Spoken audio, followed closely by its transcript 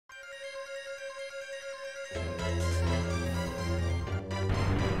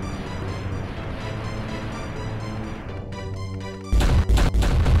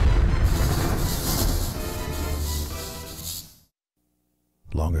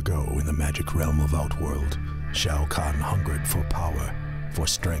ago in the magic realm of Outworld, Shao Kahn hungered for power, for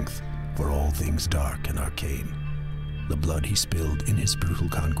strength, for all things dark and arcane. The blood he spilled in his brutal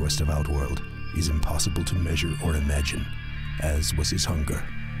conquest of Outworld is impossible to measure or imagine, as was his hunger.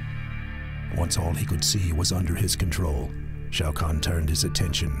 Once all he could see was under his control, Shao Kahn turned his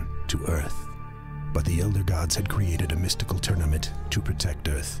attention to Earth. But the Elder Gods had created a mystical tournament to protect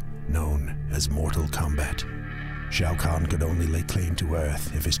Earth, known as Mortal Kombat. Shao Kahn could only lay claim to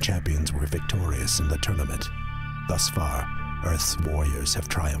Earth if his champions were victorious in the tournament. Thus far, Earth's warriors have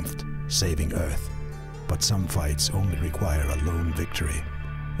triumphed, saving Earth. But some fights only require a lone victory,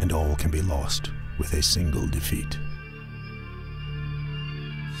 and all can be lost with a single defeat.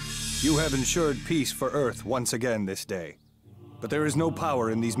 You have ensured peace for Earth once again this day. But there is no power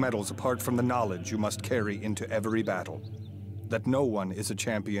in these medals apart from the knowledge you must carry into every battle. That no one is a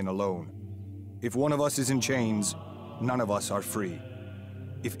champion alone. If one of us is in chains, none of us are free.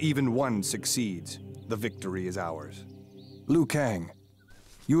 If even one succeeds, the victory is ours. LiuKang,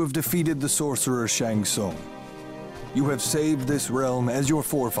 you have defeated the sorcerer Shang Tsung. You have saved this realm as your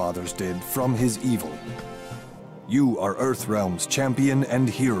forefathers did from his evil. You are Earthrealm's champion and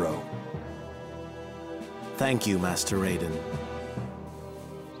hero. Thank you, Master Raiden.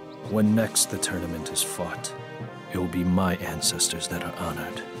 When next the tournament is fought, it will be my ancestors that are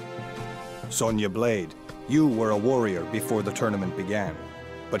honored. Sonya Blade, you were a warrior before the tournament began.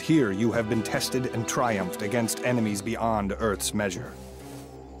 But here you have been tested and triumphed against enemies beyond Earth's measure.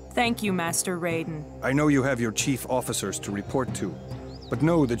 Thank you, Master Raiden. I know you have your chief officers to report to, but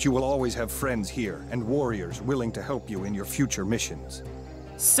know that you will always have friends here and warriors willing to help you in your future missions.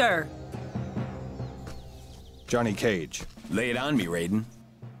 Sir. Johnny Cage. Lay it on me, Raiden.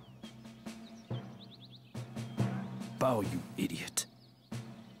 Bow, you idiot.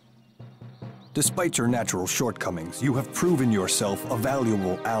 Despite your natural shortcomings, you have proven yourself a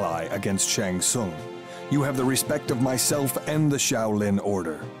valuable ally against Shang Tsung. You have the respect of myself and the Shaolin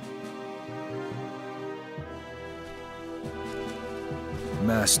Order.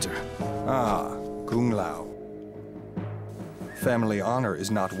 Master. Ah, Kunglao. Family honor is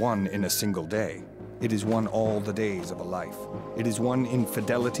not won in a single day. It is won all the days of a life. It is won in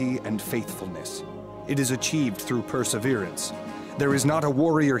fidelity and faithfulness. It is achieved through perseverance. There is not a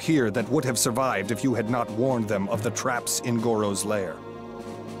warrior here that would have survived if you had not warned them of the traps in Goro's lair.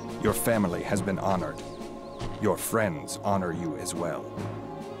 Your family has been honored. Your friends honor you as well.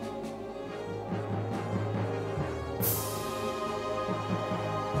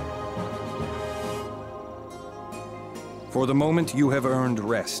 For the moment, you have earned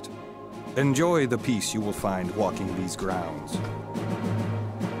rest. Enjoy the peace you will find walking these grounds.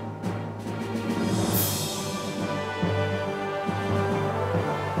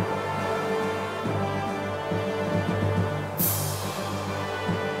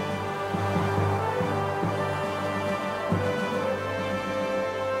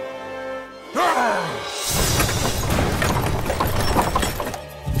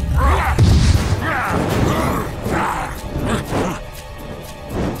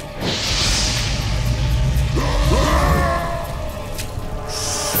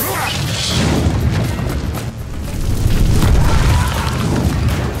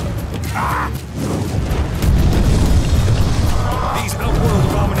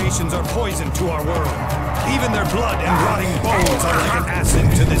 Are poison to our world. Even their blood and rotting bones are like an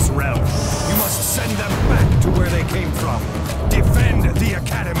acid to this realm. You must send them back to where they came from. Defend the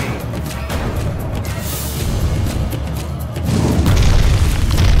Academy.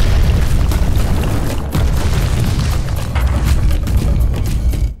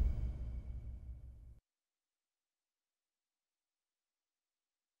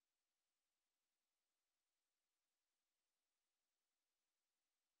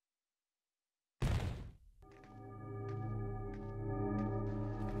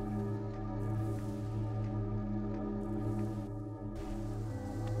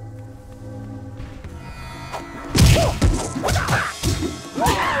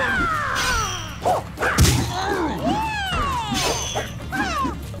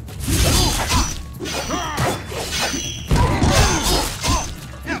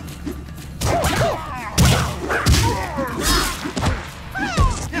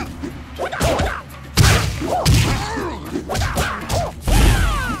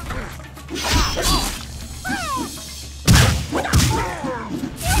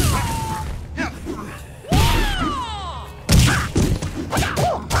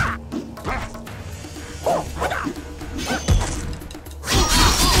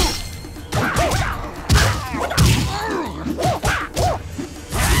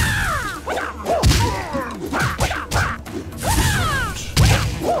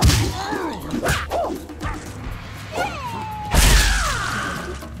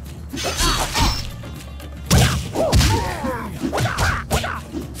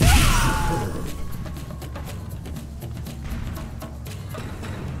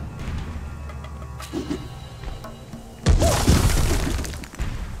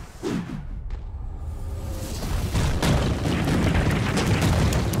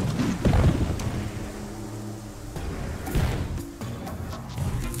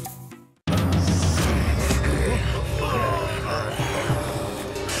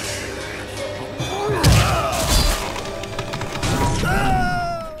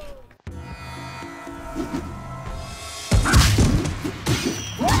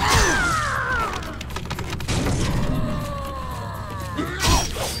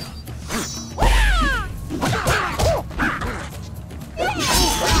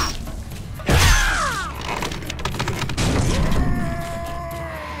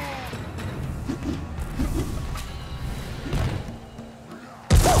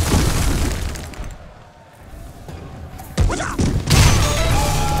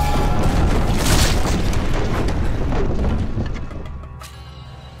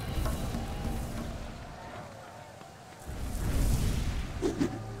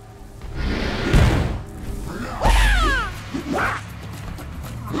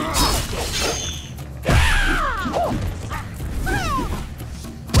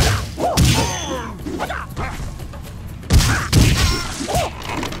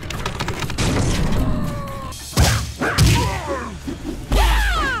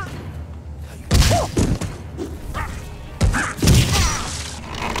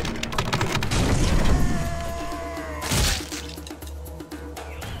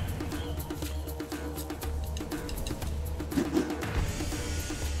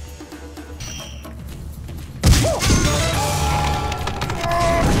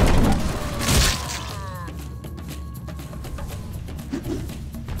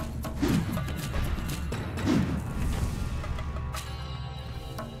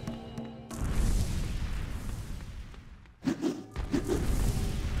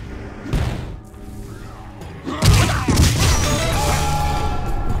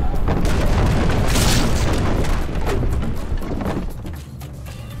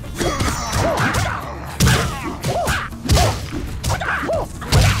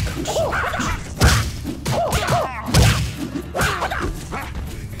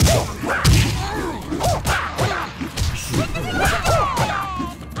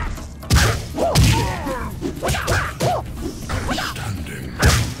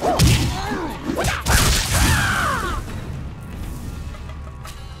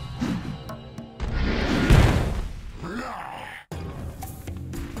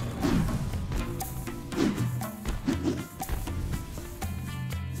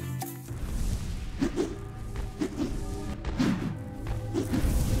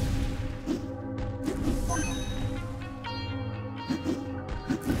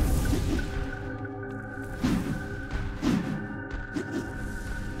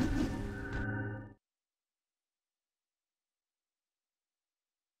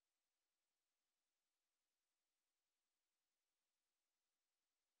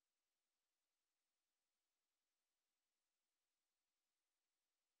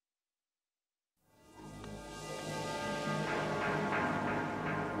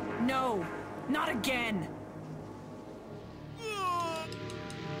 No, not again!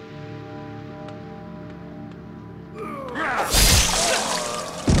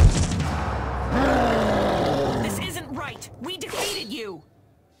 This isn't right! We defeated you!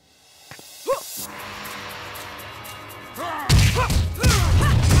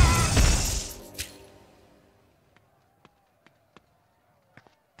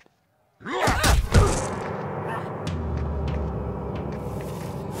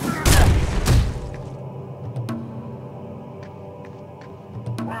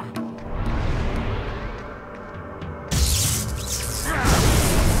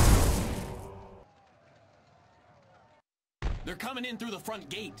 They're coming in through the front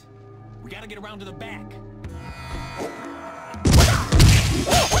gate. We gotta get around to the back.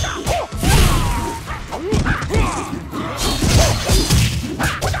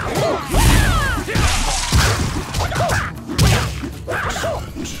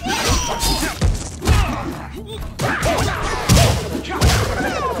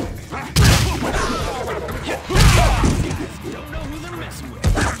 Don't know who they're messing with.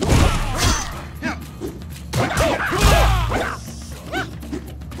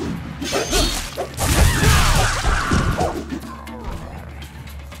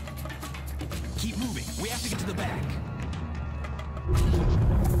 Keep moving. We have to get to the back.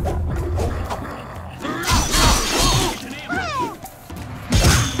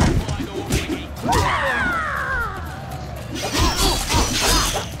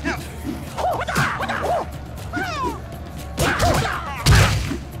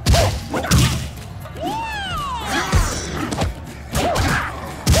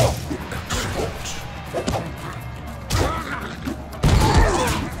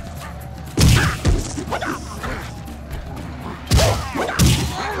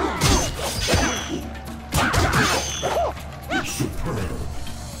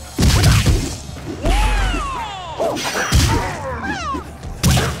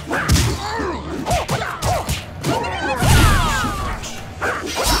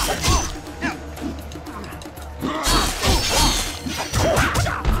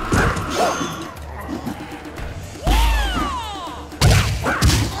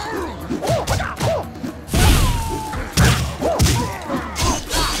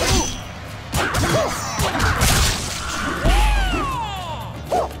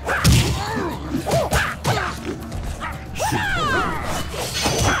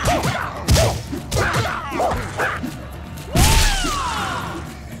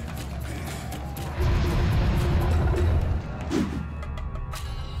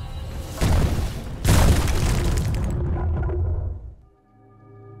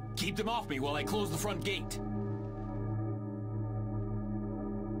 off me while I close the front gate.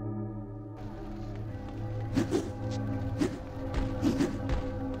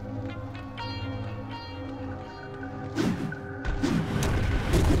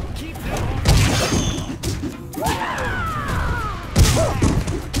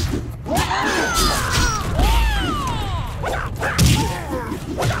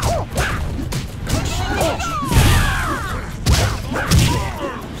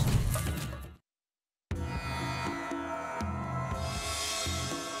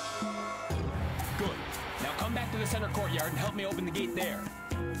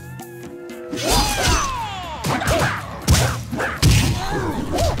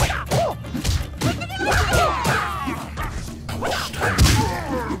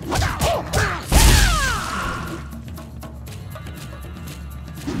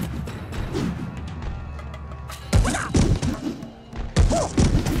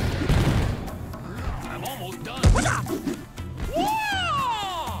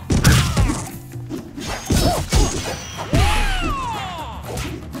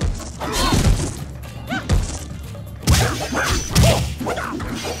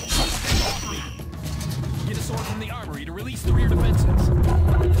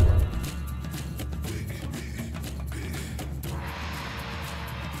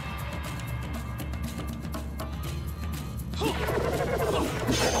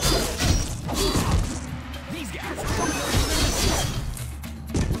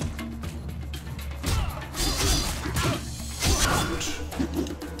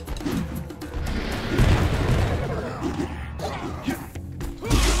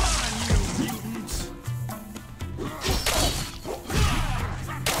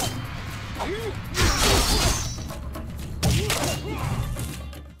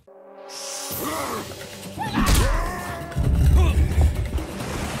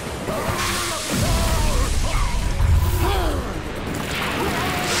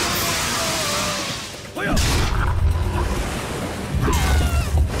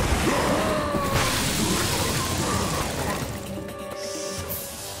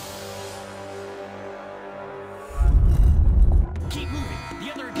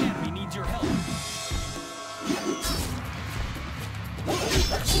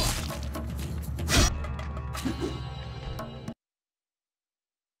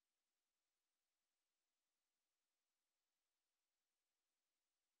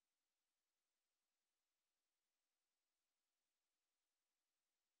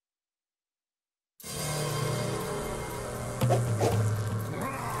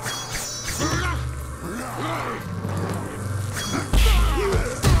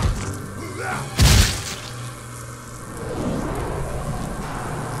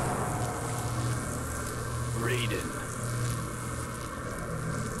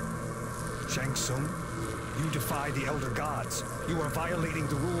 Tsung, you defy the Elder Gods. You are violating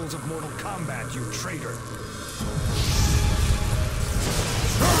the rules of Mortal Kombat, you traitor.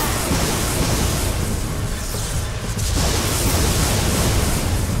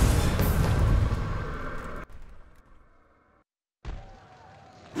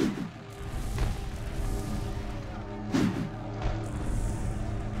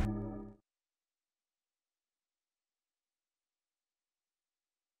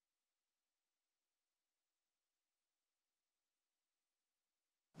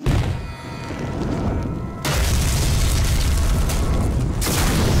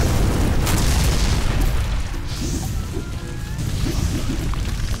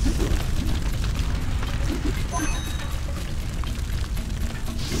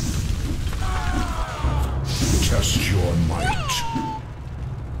 Test your might.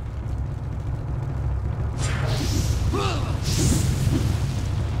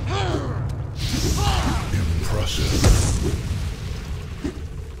 Impressive.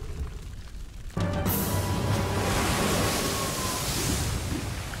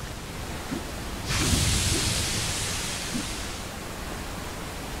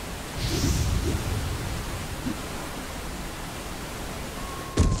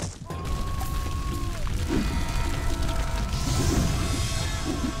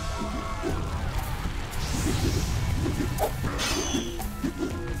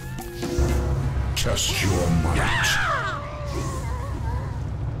 Test your might.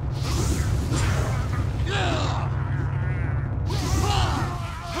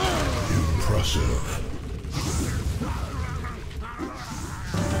 Impressive.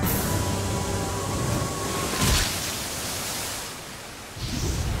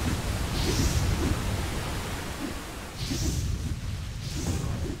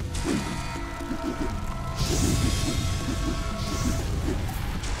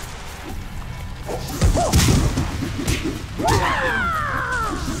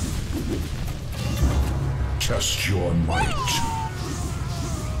 Test your might.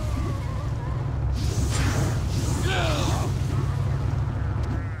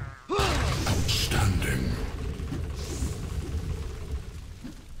 Outstanding.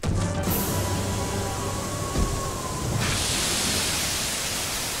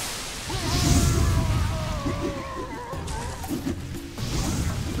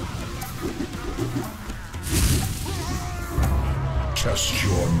 Test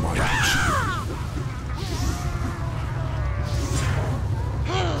your might.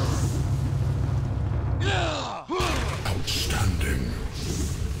 Outstanding.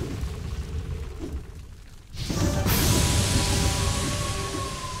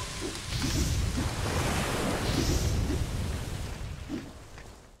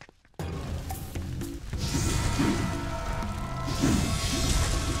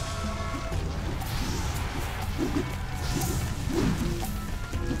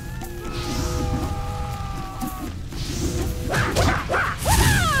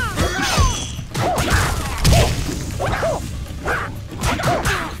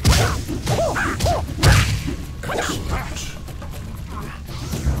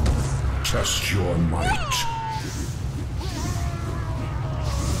 Test your might.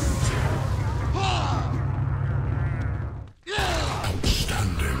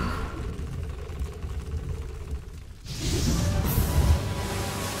 Outstanding.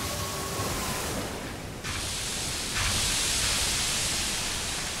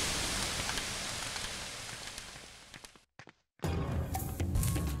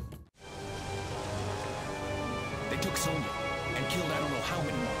 They took Sonya and killed I don't know how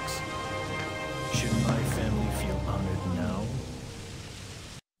many monks. Should my family feel honored now?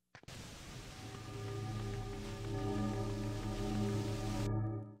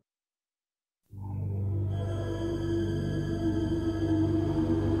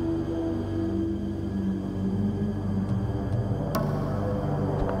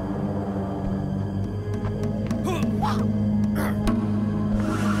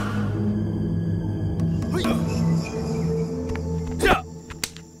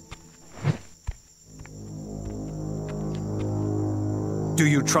 Do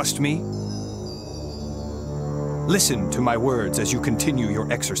you trust me? Listen to my words as you continue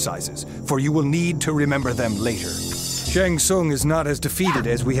your exercises, for you will need to remember them later. Shang Tsung is not as defeated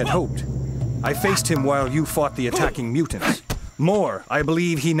as we had hoped. I faced him while you fought the attacking mutants. More, I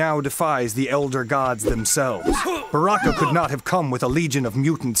believe he now defies the elder gods themselves. Baraka could not have come with a legion of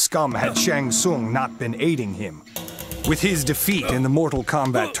mutant scum had Shang Tsung not been aiding him. With his defeat in the Mortal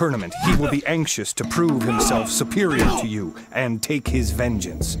Kombat tournament, he will be anxious to prove himself superior to you and take his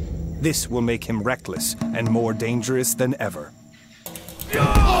vengeance. This will make him reckless and more dangerous than ever.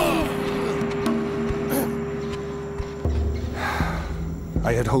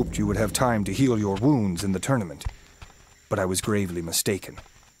 I had hoped you would have time to heal your wounds in the tournament, but I was gravely mistaken.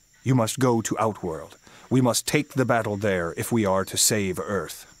 You must go to Outworld. We must take the battle there if we are to save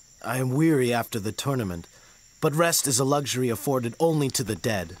Earth. I am weary after the tournament, but rest is a luxury afforded only to the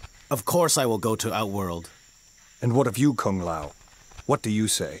dead. Of course I will go to Outworld. And what of you, Kunglao? What do you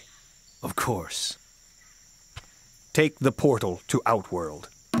say? Of course. Take the portal to Outworld.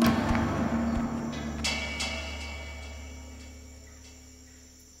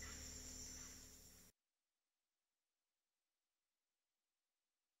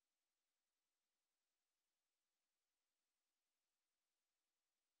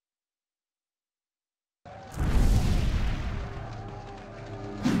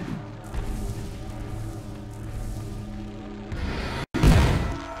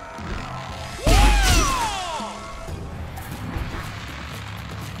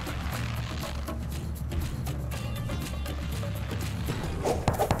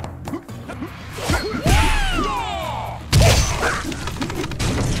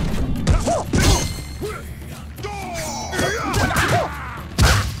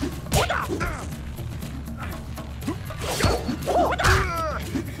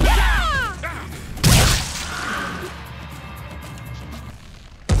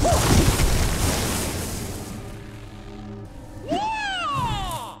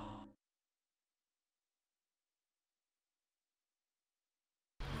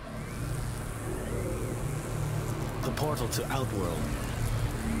 The portal to Outworld.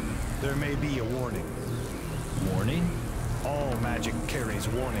 There may be a warning. Warning? All magic carries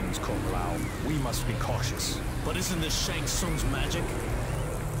warnings, Kunglao. We must be cautious. But isn't this Shang Tsung's magic?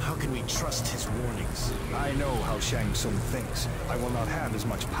 How can we trust his warnings? I know how Shang Tsung thinks. I will not have as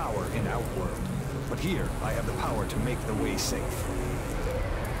much power in Outworld. But here, I have the power to make the way safe.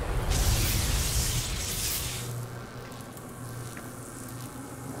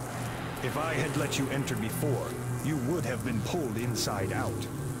 If I had let you enter before, you would have been pulled inside out.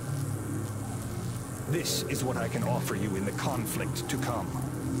 This is what I can offer you in the conflict to come.